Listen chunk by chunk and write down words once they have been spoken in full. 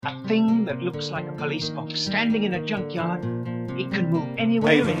A thing that looks like a police box standing in a junkyard. It can move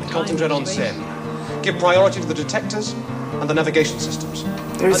anywhere. Haven, concentrate on Sen. Give priority to the detectors and the navigation systems.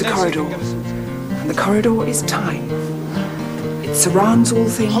 There is a corridor, and the corridor is time. It surrounds all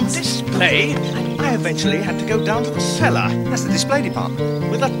things. On display, I eventually had to go down to the cellar. That's the display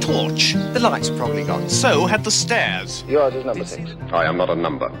department. With a torch. The lights are probably gone. So had the stairs. Yours is number 6. I am not a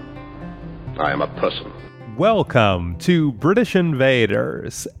number. I am a person. Welcome to British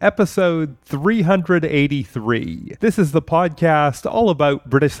Invaders, episode 383. This is the podcast all about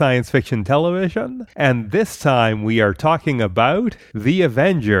British science fiction television, and this time we are talking about The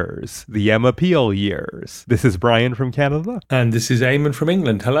Avengers, the Emma Peel years. This is Brian from Canada. And this is Eamon from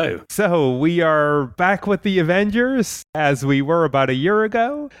England. Hello. So we are back with The Avengers, as we were about a year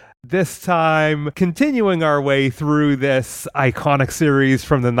ago. This time, continuing our way through this iconic series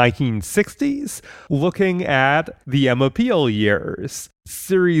from the 1960s, looking at the Emma Peel years.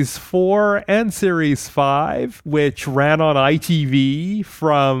 Series 4 and Series 5, which ran on ITV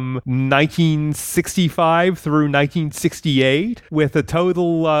from 1965 through 1968, with a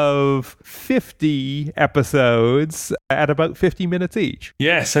total of 50 episodes at about 50 minutes each.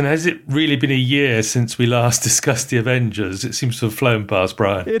 Yes, and has it really been a year since we last discussed the Avengers? It seems to have flown past,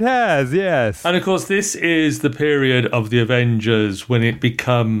 Brian. It has, yes. And of course, this is the period of the Avengers when it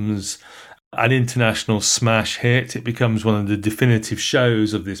becomes an international smash hit. It becomes one of the definitive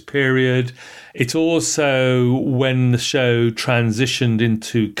shows of this period. It's also when the show transitioned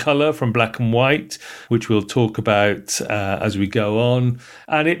into colour from black and white, which we'll talk about as we go on.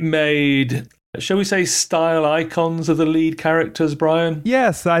 And it made, shall we say, style icons of the lead characters, Brian?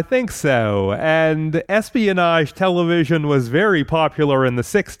 Yes, I think so. And espionage television was very popular in the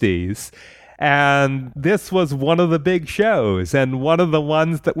 60s. And this was one of the big shows and one of the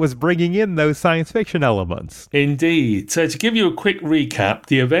ones that was bringing in those science fiction elements. Indeed. So to give you a quick recap,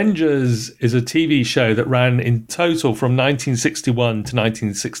 The Avengers is a TV show that ran in total from 1961 to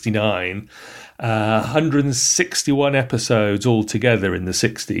 1969, 161 episodes altogether in the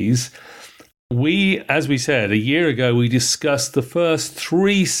 60s. As we said, a year ago, we discussed the first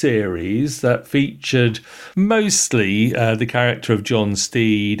 3 series that featured mostly the character of John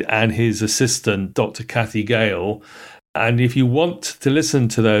Steed and his assistant, Dr. Kathy Gale. And if you want to listen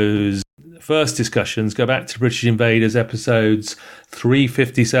to those first discussions, go back to British Invaders episodes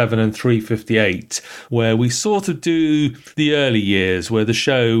 357 and 358, where we sort of do the early years, where the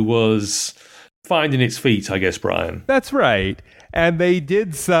show was finding its feet, I guess, Brian. That's right. And they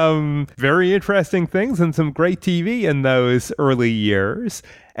did some very interesting things and some great TV in those early years.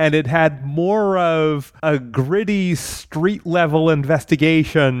 And it had more of a gritty street-level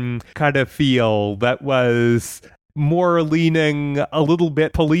investigation kind of feel that was more leaning a little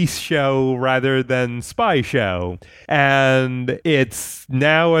bit police show rather than spy show. And it's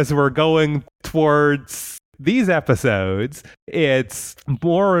now, as we're going towards these episodes, it's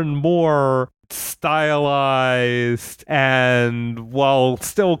more and more stylized and, while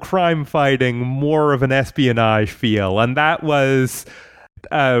still crime fighting, more of an espionage feel. And that was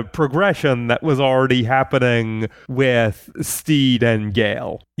a progression that was already happening with Steed and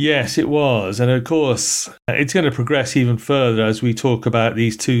Gale. Yes, it was. And of course, it's going to progress even further as we talk about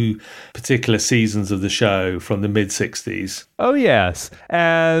these 2 particular seasons of the show from the mid-60s. Oh, yes.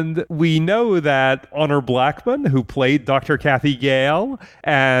 And we know that Honor Blackman, who played Dr. Kathy Gale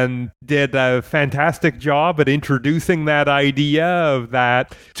and did a fantastic job at introducing that idea of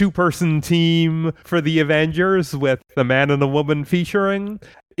that 2-person team for the Avengers with a man and a woman featuring,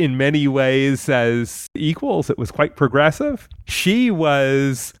 in many ways as equals. It was quite progressive. She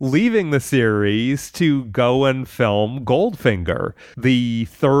was leaving the series to go and film Goldfinger, the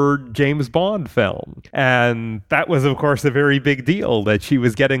 3rd James Bond film. And that was, of course, a very big deal that she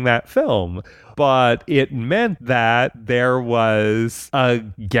was getting that film. But it meant that there was a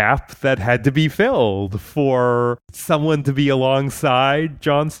gap that had to be filled for someone to be alongside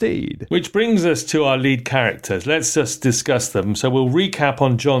John Steed. Which brings us to our lead characters. Let's just discuss them. So we'll recap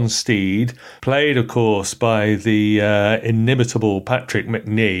on John Steed, played, of course, by the inimitable Patrick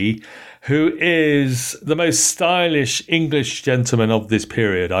Macnee, who is the most stylish English gentleman of this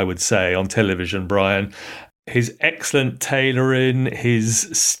period, I would say, on television, Brian. His excellent tailoring, his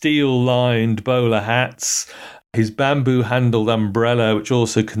steel-lined bowler hats, his bamboo-handled umbrella, which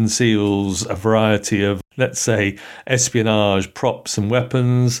also conceals a variety of, let's say, espionage props and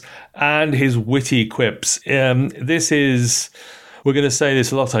weapons, and his witty quips. This is, we're going to say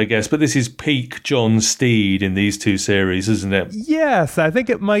this a lot, I guess, but this is peak John Steed in these 2 series, isn't it? Yes, I think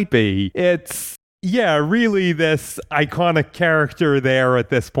it might be. It's Yeah, really this iconic character there at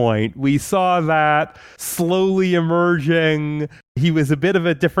this point. We saw that slowly emerging He was a bit of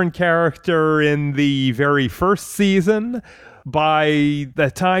a different character in the very first season. By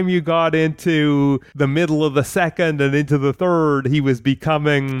the time you got into the middle of the second and into the third, he was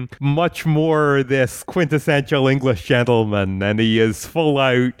becoming much more this quintessential English gentleman, and he is full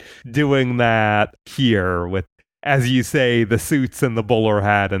out doing that here with, as you say, the suits and the bowler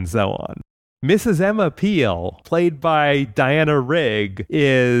hat and so on. Mrs. Emma Peel, played by Diana Rigg,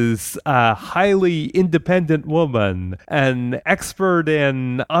 is a highly independent woman, an expert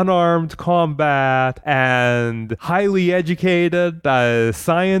in unarmed combat and highly educated, a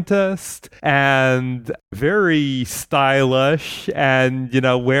scientist, and very stylish and,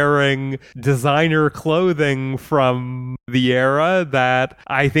 wearing designer clothing from the era that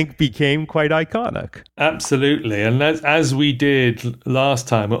I think became quite iconic. Absolutely. And as we did last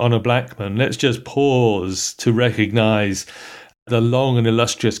time on Honor Blackman, let's just pause to recognise the long and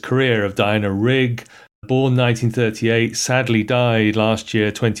illustrious career of Diana Rigg, born 1938, sadly died last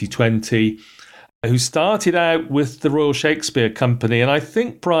year, 2020, who started out with the Royal Shakespeare Company, and I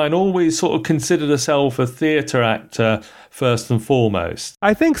think Brian always sort of considered herself a theatre actor first and foremost.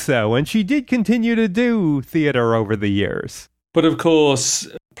 I think so, and she did continue to do theatre over the years. But of course,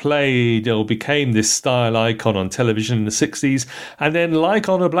 played or became this style icon on television in the 60s, and then, like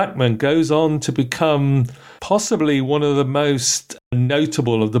Honor Blackman, goes on to become possibly one of the most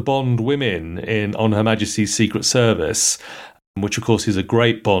notable of the Bond women on Her Majesty's Secret Service, which of course is a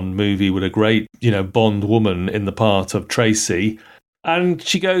great Bond movie with a great, Bond woman in the part of Tracy. And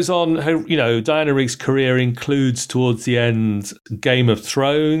she goes on, Diana Rigg's career includes towards the end Game of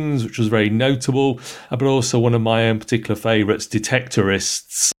Thrones, which was very notable, but also one of my own particular favourites,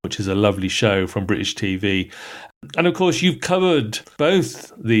 Detectorists, which is a lovely show from British TV. And of course, you've covered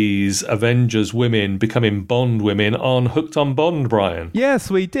both these Avengers women becoming Bond women on Hooked on Bond, Brian. Yes,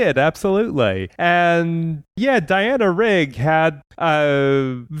 we did, absolutely. And yeah, Diana Rigg had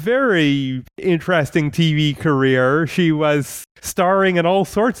a very interesting TV career. She was starring in all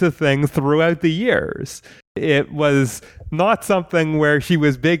sorts of things throughout the years. It was not something where she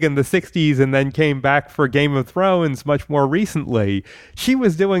was big in the 60s and then came back for Game of Thrones much more recently. She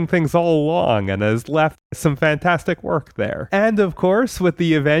was doing things all along and has left some fantastic work there. And of course, with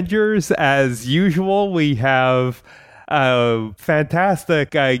the Avengers, as usual, we have a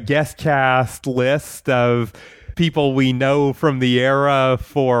fantastic guest cast list of people we know from the era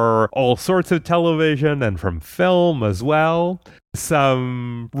for all sorts of television and from film as well.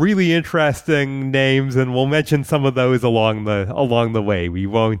 Some really interesting names, and we'll mention some of those along the way. We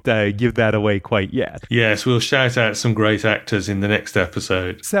won't give that away quite yet. Yes, we'll shout out some great actors in the next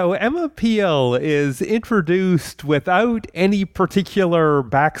episode. So Emma Peel is introduced without any particular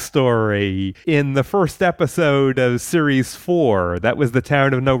backstory in the first episode of Series 4. That was The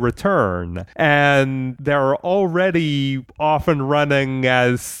Town of No Return. And they're already off and running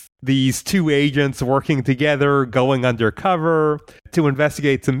as these two agents working together, going undercover to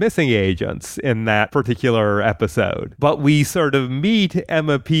investigate some missing agents in that particular episode. But we sort of meet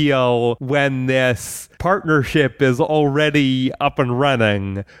Emma Peel when this partnership is already up and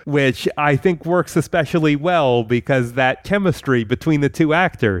running, which I think works especially well because that chemistry between the two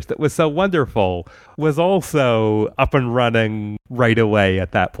actors that was so wonderful was also up and running right away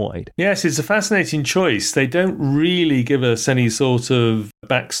at that point. Yes, it's a fascinating choice. They don't really give us any sort of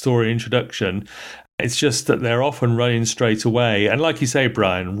backstory introduction. It's just that they're off and running straight away. And like you say,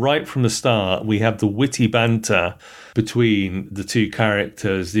 Brian, right from the start, we have the witty banter between the two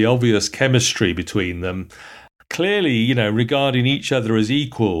characters, the obvious chemistry between them. Clearly, regarding each other as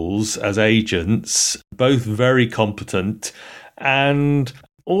equals, as agents, both very competent. And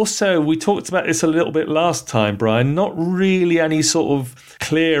also, we talked about this a little bit last time, Brian, not really any sort of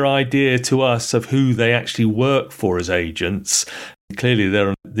clear idea to us of who they actually work for as agents. Clearly, they're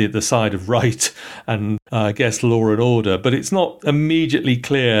on the side of right and, I guess, law and order, but it's not immediately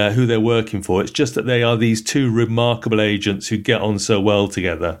clear who they're working for. It's just that they are these two remarkable agents who get on so well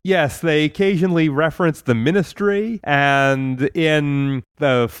together. Yes, they occasionally reference the Ministry, and in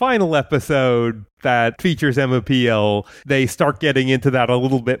the final episode that features Emma Peel, they start getting into that a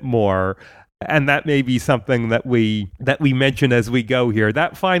little bit more. And that may be something that we mention as we go here.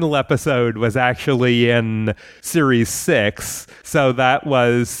 That final episode was actually in Series 6, so that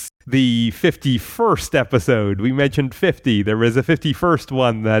was the 51st episode. We mentioned 50. There was a 51st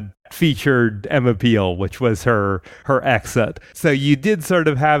one that featured Emma Peel, which was her exit. So you did sort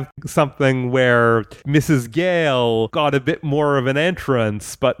of have something where Mrs. Gale got a bit more of an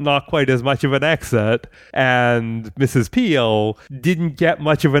entrance, but not quite as much of an exit, and Mrs. Peel didn't get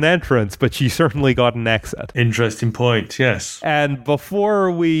much of an entrance, but she certainly got an exit. Interesting point, yes. And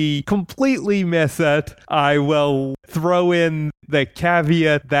before we completely miss it, I will throw in the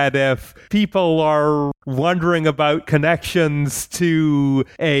caveat that if people are wondering about connections to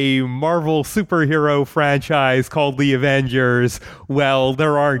a Marvel superhero franchise called The Avengers, well,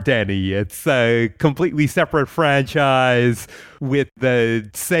 there aren't any. It's a completely separate franchise with the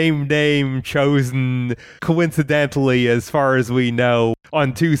same name chosen coincidentally, as far as we know,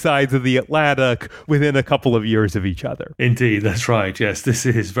 on two sides of the Atlantic within a couple of years of each other. Indeed, that's right. Yes, this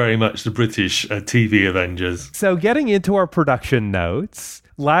is very much the British TV Avengers. So getting into our production notes,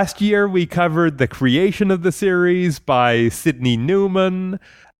 last year we covered the creation of the series by Sidney Newman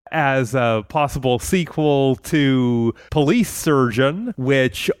as a possible sequel to Police Surgeon,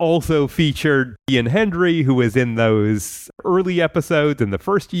 which also featured Ian Hendry, who was in those early episodes in the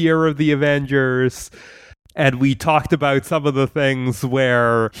first year of the Avengers. And we talked about some of the things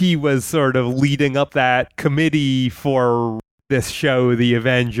where he was sort of leading up that committee for this show, The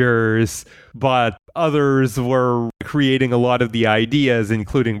Avengers, but others were creating a lot of the ideas,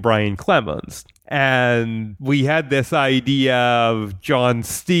 including Brian Clemens. And we had this idea of John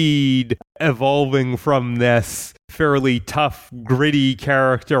Steed evolving from this fairly tough, gritty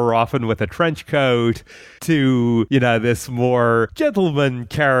character, often with a trench coat, to, this more gentleman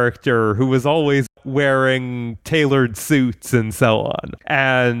character who was always wearing tailored suits and so on.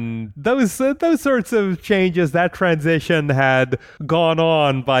 And those sorts of changes, that transition had gone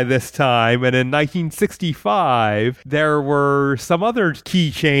on by this time. And in 1965, there were some other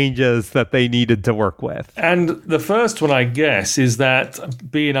key changes that they needed to work with. And the first one, I guess, is that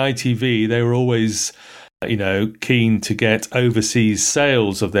being ITV, they were always keen to get overseas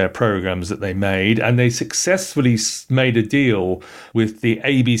sales of their programs that they made, and they successfully made a deal with the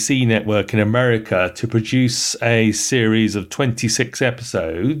ABC network in America to produce a series of 26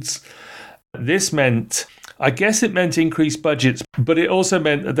 episodes. This meant, I guess it meant increased budgets, but it also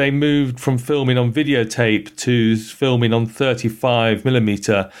meant that they moved from filming on videotape to filming on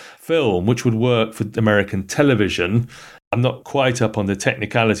 35mm film, which would work for American television. I'm not quite up on the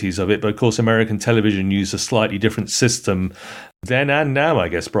technicalities of it, but of course American television used a slightly different system then and now, I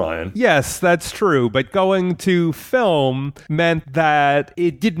guess, Brian. Yes, that's true. But going to film meant that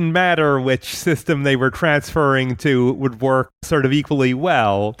it didn't matter which system they were transferring to, it would work sort of equally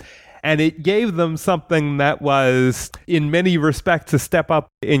well. And it gave them something that was, in many respects, a step up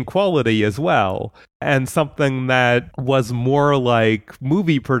in quality as well, and something that was more like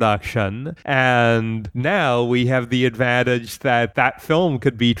movie production. And now we have the advantage that that film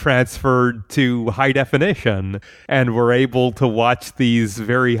could be transferred to high definition, and we're able to watch these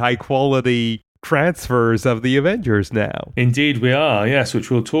very high quality transfers of the Avengers now. Indeed we are, yes,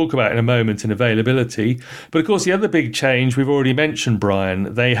 which we'll talk about in a moment in availability. But of course the other big change we've already mentioned,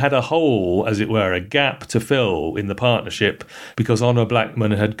 Brian, they had a hole, as it were, a gap to fill in the partnership because Honor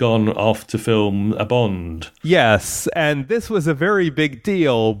Blackman had gone off to film a Bond. Yes, and this was a very big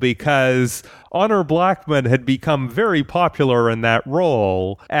deal because Honor Blackman had become very popular in that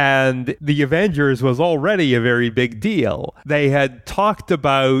role, and The Avengers was already a very big deal. They had talked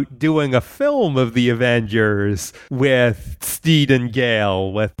about doing a film of The Avengers with Steed and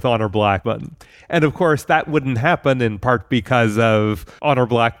Gale, with Honor Blackman. And of course, that wouldn't happen in part because of Honor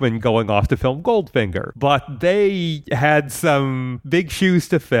Blackman going off to film Goldfinger. But they had some big shoes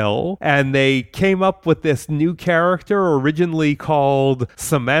to fill, and they came up with this new character originally called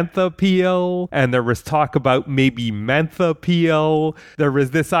Samantha Peel, and there was talk about maybe Mentha Peel. There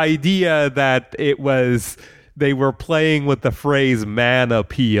was this idea that they were playing with the phrase man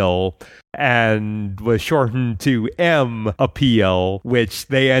appeal, and was shortened to M Appeal, which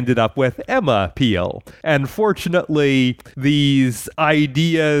they ended up with Emma Peel. And fortunately, these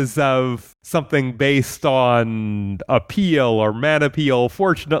ideas of something based on appeal or man appeal,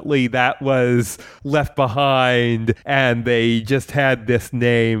 fortunately that was left behind, and they just had this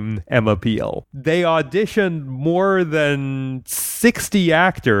name, Emma Peel. They auditioned more than 60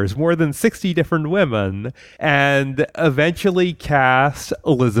 actors, more than 60 different women, and eventually cast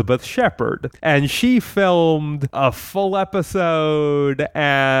Elizabeth Shepard. And she filmed a full episode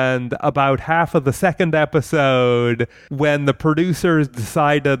and about half of the second episode when the producers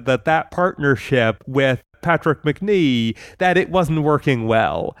decided that partnership with Patrick Macnee that it wasn't working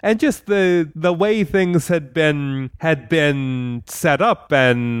well. And just the way things had been set up,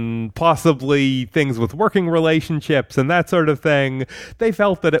 and possibly things with working relationships and that sort of thing, they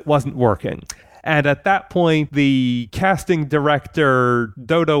felt that it wasn't working. And at that point, the casting director,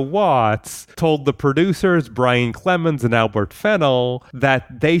 Dodo Watts, told the producers, Brian Clemens and Albert Fennell,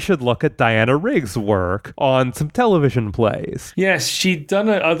 that they should look at Diana Rigg's work on some television plays. Yes,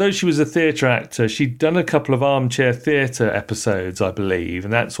 although she was a theatre actor, she'd done a couple of armchair theatre episodes, I believe,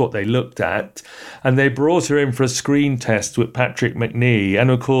 and that's what they looked at. And they brought her in for a screen test with Patrick Macnee.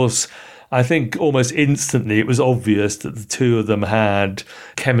 And of course, I think almost instantly it was obvious that the two of them had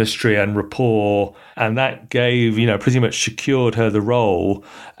chemistry and rapport, and that gave, pretty much secured her the role.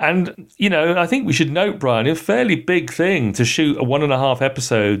 And, I think we should note, Brian, a fairly big thing to shoot 1.5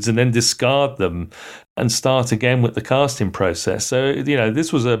 episodes and then discard them and start again with the casting process. So,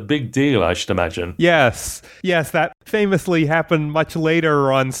 this was a big deal, I should imagine. Yes, that famously happened much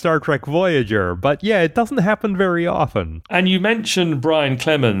later on Star Trek Voyager. But yeah, it doesn't happen very often. And you mentioned Brian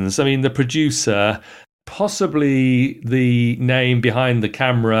Clemens, the producer, possibly the name behind the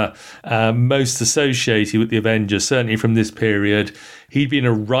camera most associated with the Avengers, certainly from this period. He'd been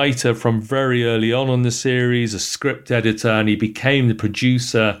a writer from very early on the series, a script editor, and he became the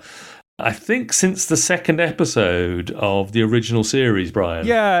producer, I think, since the second episode of the original series, Brian.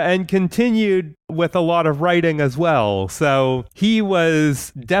 Yeah, and continued with a lot of writing as well. So he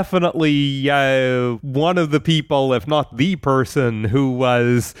was definitely one of the people, if not the person, who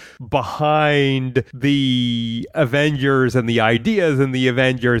was behind the Avengers and the ideas in the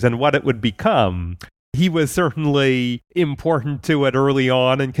Avengers and what it would become. He was certainly important to it early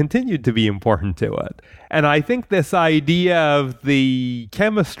on and continued to be important to it. And I think this idea of the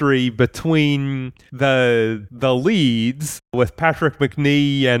chemistry between the leads, with Patrick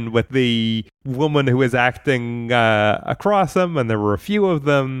Macnee and with the woman who was acting across him, and there were a few of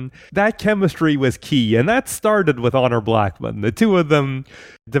them, that chemistry was key. And that started with Honor Blackman. The two of them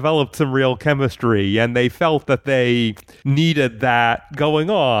developed some real chemistry, and they felt that they needed that going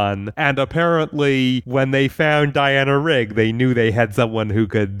on. And apparently, when they found Diana Rigg, they knew they had someone who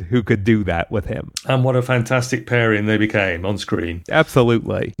could do that with him. And what a fantastic pairing they became on screen.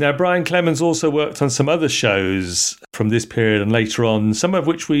 Absolutely. Now, Brian Clemens also worked on some other shows from this period and later on, some of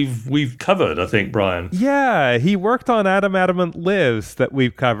which we've covered, I think, Brian. Yeah, he worked on Adam Adamant Lives that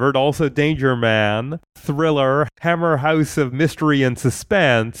we've covered, also Danger Man, Thriller, Hammer House of Mystery and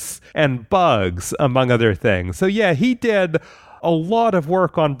Suspense, and Bugs, among other things. So yeah, he did a lot of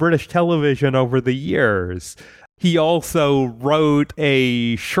work on British television over the years. He also wrote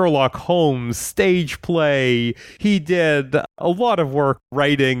a Sherlock Holmes stage play. He did a lot of work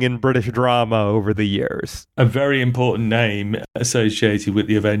writing in British drama over the years. A very important name associated with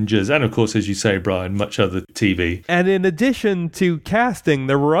the Avengers. And of course, as you say, Brian, much other TV. And in addition to casting,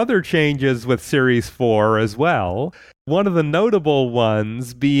 there were other changes with Series 4 as well. One of the notable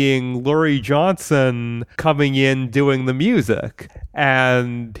ones being Laurie Johnson coming in doing the music.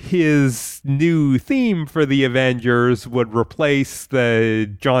 And his new theme for the Avengers would replace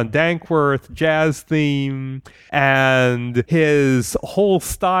the John Dankworth jazz theme. And his whole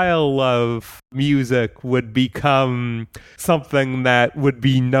style of music would become something that would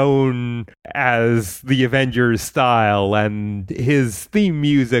be known as the Avengers style. And his theme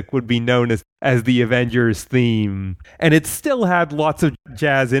music would be known as the Avengers theme. And it still had lots of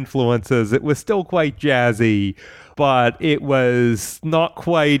jazz influences. It was still quite jazzy, but it was not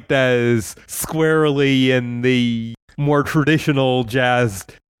quite as squarely in the more traditional jazz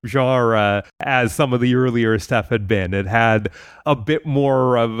genre as some of the earlier stuff had been. It had a bit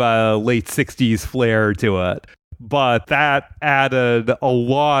more of a late 60s flair to it. But that added a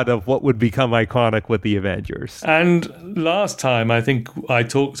lot of what would become iconic with the Avengers. And last time, I think I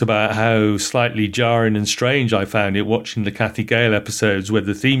talked about how slightly jarring and strange I found it watching the Cathy Gale episodes where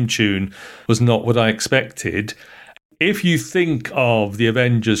the theme tune was not what I expected. If you think of the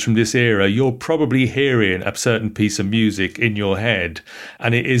Avengers from this era, you're probably hearing a certain piece of music in your head.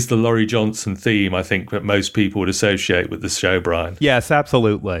 And it is the Laurie Johnson theme, I think, that most people would associate with the show, Brian. Yes,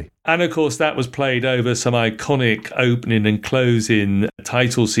 absolutely. And of course, that was played over some iconic opening and closing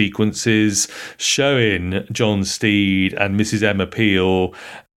title sequences showing John Steed and Mrs. Emma Peel.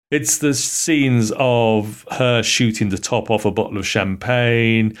 It's the scenes of her shooting the top off a bottle of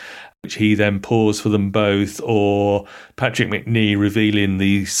champagne, which he then pours for them both, or Patrick Macnee revealing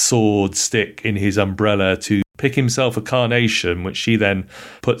the sword stick in his umbrella to pick himself a carnation, which she then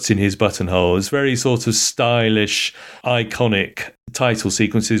puts in his buttonhole. It's very sort of stylish, iconic title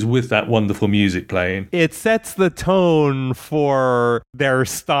sequences with that wonderful music playing. It sets the tone for their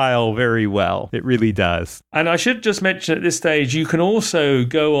style very well. It really does. And I should just mention at this stage, you can also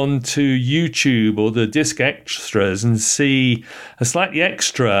go on to YouTube or the Disc Extras and see a slightly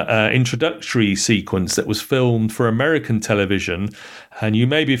extra introductory sequence that was filmed for American television. And you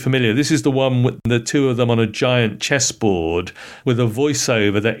may be familiar. This is the one with the two of them on a giant chessboard with a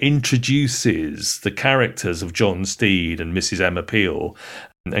voiceover that introduces the characters of John Steed and Mrs. Emma Peel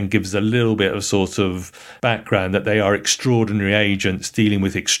and gives a little bit of sort of background that they are extraordinary agents dealing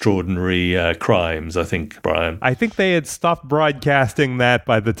with extraordinary crimes, I think, Brian. I think they had stopped broadcasting that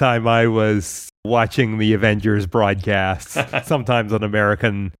by the time I was watching the Avengers broadcasts, sometimes on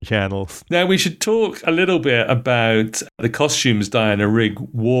American channels. Now, we should talk a little bit about the costumes Diana Rigg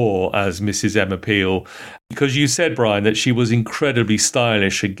wore as Mrs. Emma Peel, because you said, Brian, that she was incredibly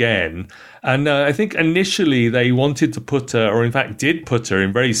stylish again. And I think initially they wanted to put her, or in fact did put her,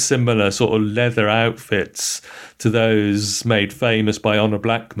 in very similar sort of leather outfits to those made famous by Honor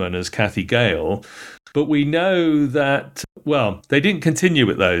Blackman as Kathy Gale. But we know that, well, they didn't continue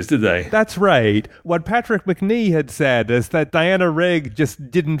with those, did they? That's right. What Patrick Macnee had said is that Diana Rigg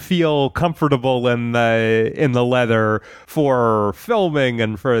just didn't feel comfortable in the leather for filming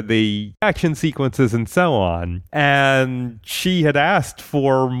and for the action sequences and so on. And she had asked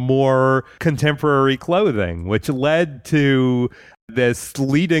for more contemporary clothing, which led to this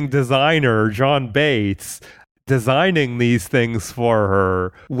leading designer, John Bates, designing these things for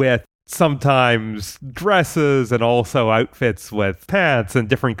her with sometimes dresses and also outfits with pants and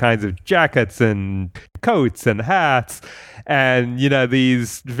different kinds of jackets and coats and hats. And,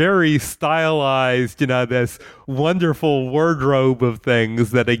 these very stylized, this wonderful wardrobe of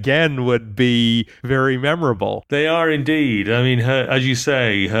things that, again, would be very memorable. They are indeed. I mean, her, as you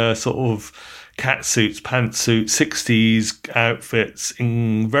say, her sort of catsuits, pantsuits, 60s outfits,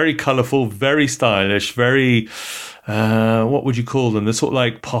 very colourful, very stylish, very... what would you call them? They're sort of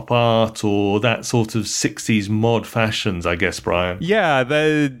like pop art or that sort of 60s mod fashions, I guess, Brian. Yeah,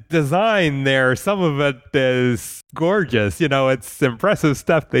 the design there, some of it is gorgeous. It's impressive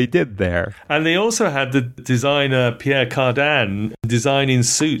stuff they did there. And they also had the designer Pierre Cardin designing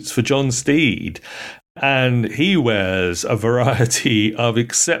suits for John Steed. And he wears a variety of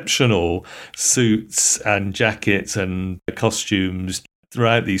exceptional suits and jackets and costumes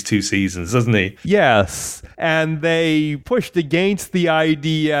throughout these two seasons, doesn't he? Yes. And they pushed against the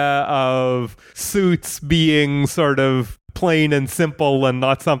idea of suits being sort of plain and simple and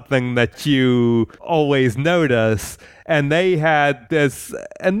not something that you always notice. And they had this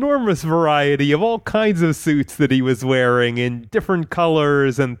enormous variety of all kinds of suits that he was wearing in different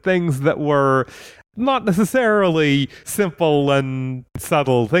colors and things that were not necessarily simple and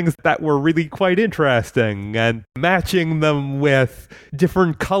subtle, things that were really quite interesting, and matching them with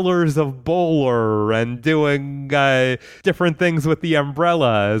different colors of bowler and doing different things with the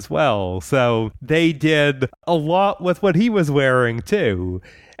umbrella as well. So they did a lot with what he was wearing too,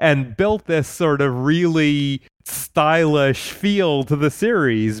 and built this sort of really stylish feel to the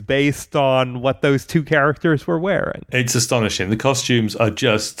series based on what those two characters were wearing. It's astonishing. The costumes are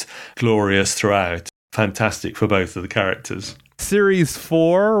just glorious throughout. Fantastic for both of the characters. Series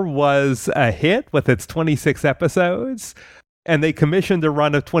 4 was a hit with its 26 episodes, and they commissioned a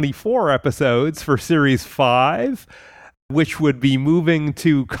run of 24 episodes for Series 5, which would be moving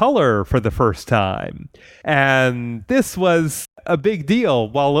to color for the first time. And this was a big deal.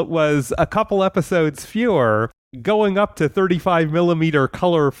 While it was a couple episodes fewer, going up to 35mm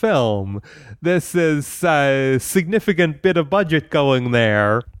color film, this is a significant bit of budget going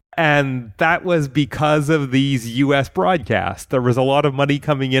there. And that was because of these U.S. broadcasts. There was a lot of money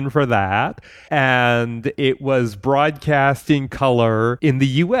coming in for that, and it was broadcast in color in the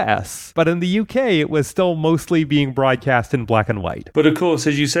U.S. But in the U.K., it was still mostly being broadcast in black and white. But of course,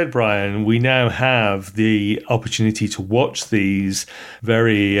 as you said, Brian, we now have the opportunity to watch these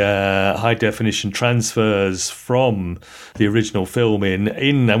very high-definition transfers from the original film in,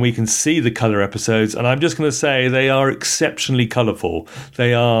 and we can see the color episodes. And I'm just going to say they are exceptionally colorful.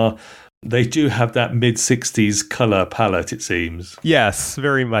 They do have that mid-60s colour palette, it seems. Yes,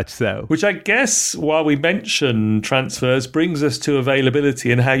 very much so. Which I guess, while we mention transfers, brings us to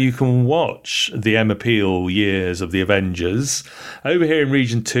availability and how you can watch the Emma Peel years of the Avengers. Over here in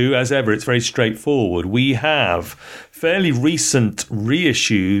Region 2, as ever, it's very straightforward. We have fairly recent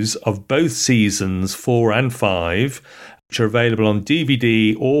reissues of both seasons 4 and 5, which are available on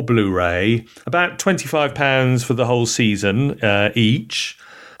DVD or Blu-ray, about £25 for the whole season each.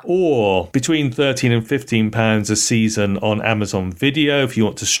 or between £13 and £15 a season on Amazon Video if you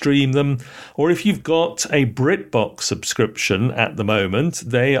want to stream them, or if you've got a BritBox subscription at the moment,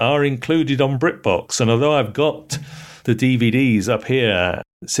 they are included on BritBox. And although I've got the DVDs up here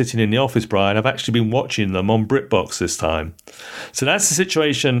sitting in the office, Brian, I've actually been watching them on BritBox this time. So that's the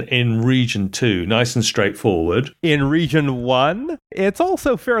situation in Region 2, nice and straightforward. In Region 1, it's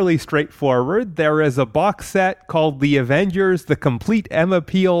also fairly straightforward. There is a box set called The Avengers, The Complete Emma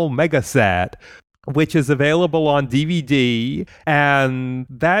Peel Mega Set, which is available on DVD, and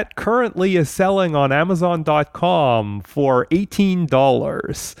that currently is selling on Amazon.com for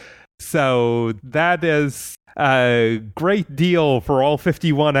 $18. So that is a great deal for all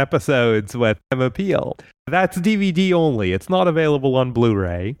 51 episodes with Emma Peel. That's DVD only. It's not available on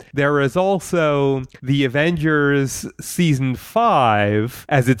Blu-ray. There is also The Avengers Season 5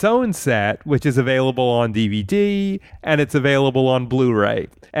 as its own set, which is available on DVD, and it's available on Blu-ray.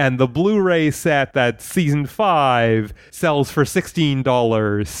 And the Blu-ray set, that's Season 5, sells for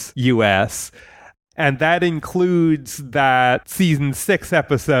 $16 US. And that includes that Season 6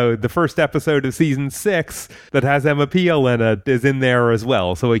 episode, the first episode of Season 6 that has Emma Peel in it is in there as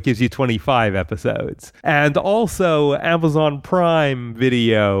well. So it gives you 25 episodes. And also Amazon Prime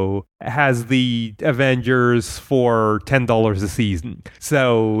Video has the Avengers for $10 a season.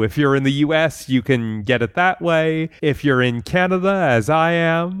 So if you're in the US, you can get it that way. If you're in Canada, as I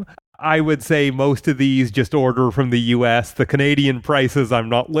am, I would say most of these just order from the US. The Canadian prices I'm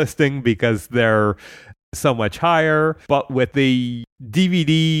not listing because they're so much higher. But with the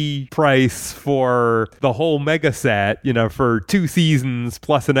DVD price for the whole mega set, for 2 seasons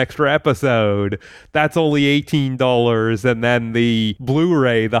plus an extra episode, that's only $18. And then the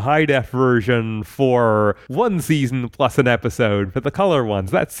Blu-ray, the high-def version for 1 season plus an episode for the color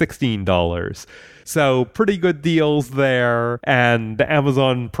ones, that's $16. So pretty good deals there, and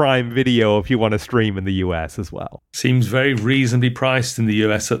Amazon Prime Video if you want to stream in the US as well. Seems very reasonably priced in the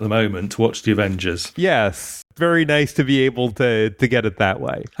US at the moment to watch The Avengers. Yes, very nice to be able to get it that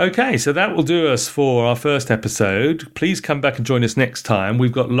way. Okay, so that will do us for our first episode. Please come back and join us next time.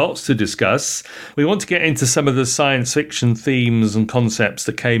 We've got lots to discuss. We want to get into some of the science fiction themes and concepts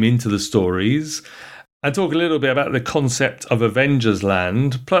that came into the stories, and talk a little bit about the concept of Avengers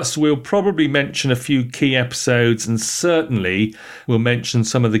Land. Plus, we'll probably mention a few key episodes, and certainly we'll mention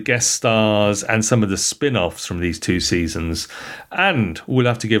some of the guest stars and some of the spin-offs from these 2 seasons. And we'll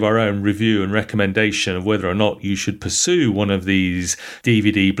have to give our own review and recommendation of whether or not you should pursue one of these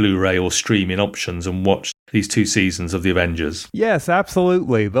DVD, Blu-ray or streaming options and watch these 2 seasons of The Avengers. Yes,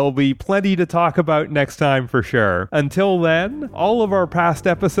 absolutely. There'll be plenty to talk about next time for sure. Until then, all of our past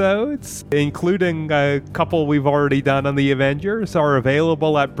episodes, including a couple we've already done on The Avengers, are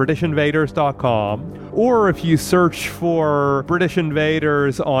available at BritishInvaders.com. Or if you search for British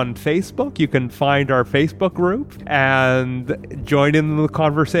Invaders on Facebook, you can find our Facebook group and join in the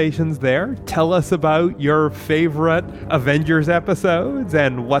conversations there. Tell us about your favorite Avengers episodes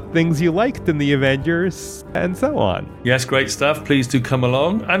and what things you liked in The Avengers, and so on. Yes, great stuff. Please do come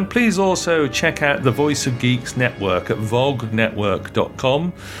along. And please also check out the Voice of Geeks network at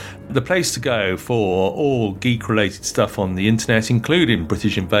vognetwork.com. The place to go for all geek-related stuff on the internet, including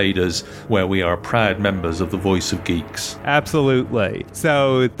British Invaders, where we are proud members of the Voice of Geeks. Absolutely.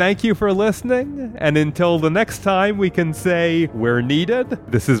 So thank you for listening, and until the next time we can say we're needed,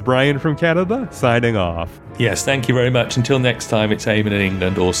 this is Brian from Canada, signing off. Yes, thank you very much. Until next time, it's Eamon in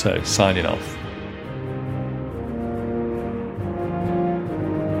England also, signing off.